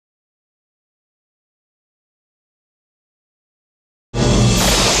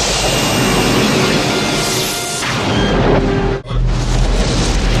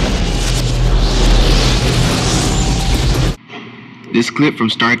This clip from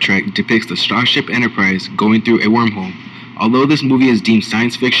Star Trek depicts the Starship Enterprise going through a wormhole. Although this movie is deemed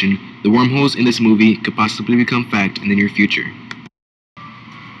science fiction, the wormholes in this movie could possibly become fact in the near future.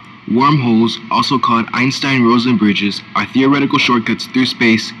 Wormholes, also called Einstein-Rosen bridges, are theoretical shortcuts through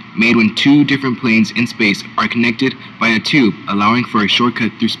space made when two different planes in space are connected by a tube, allowing for a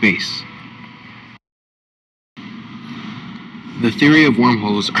shortcut through space. The theory of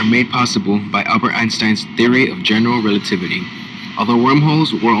wormholes are made possible by Albert Einstein's theory of general relativity. Although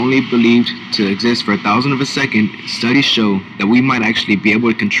wormholes were only believed to exist for 1,000 of a second, studies show that we might actually be able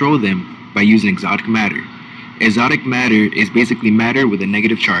to control them by using exotic matter. Exotic matter is basically matter with a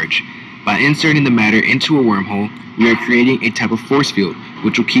negative charge. By inserting the matter into a wormhole, we are creating a type of force field,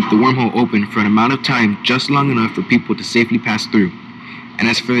 which will keep the wormhole open for an amount of time just long enough for people to safely pass through. And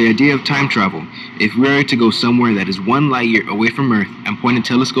as for the idea of time travel, if we were to go somewhere that is 1 light year away from Earth and point a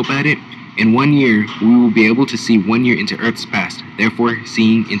telescope at it, in 1 year we will be able to see 1 year into Earth's past, therefore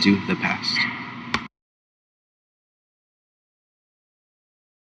seeing into the past.